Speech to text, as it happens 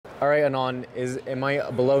All right, Anon, am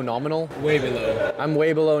I below nominal? Way below. I'm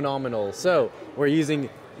way below nominal. So we're using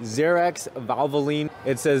Xerox Valvoline.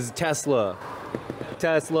 It says Tesla.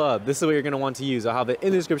 Tesla. This is what you're gonna want to use. I'll have it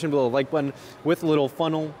in the description below, like button with a little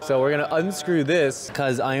funnel. So we're gonna unscrew this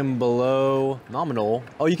because I am below nominal.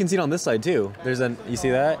 Oh, you can see it on this side too. You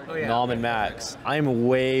see that? Oh, yeah. Nom and max. I am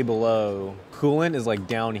way below. Coolant is like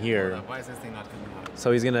down here. Why is this thing not coming out?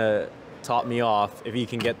 So he's gonna top me off if he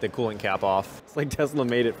can get the coolant cap off. It's like Tesla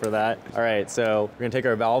made it for that. All right, so we're gonna take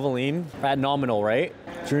our Valvoline at nominal, right?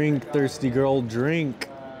 Drink, thirsty girl, drink.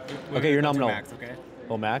 Okay, you're nominal. Max, okay?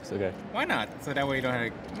 Oh, max? Okay. Why not? So that way you don't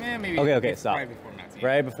have to, maybe. Okay, stop. Right before max. Yeah.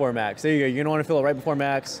 Right before max. There you go. You're gonna wanna fill it right before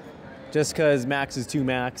max, just because max is 2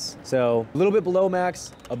 max. So a little bit below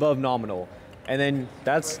max, above nominal. And then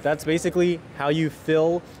that's basically how you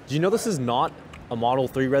fill. Do you know this is not a Model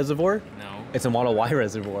 3 reservoir? No. It's a Model Y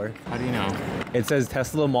reservoir. How do you know? It says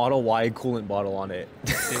Tesla Model Y coolant bottle on it.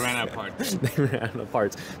 They ran out of parts. They ran out of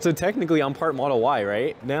parts. So technically I'm part Model Y,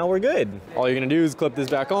 right? Now we're good. All you're gonna do is clip this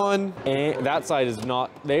back on, and that side is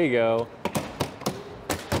not, there you go.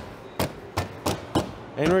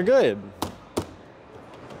 And we're good.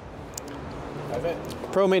 That's it.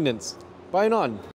 Pro maintenance. Bye, Anon.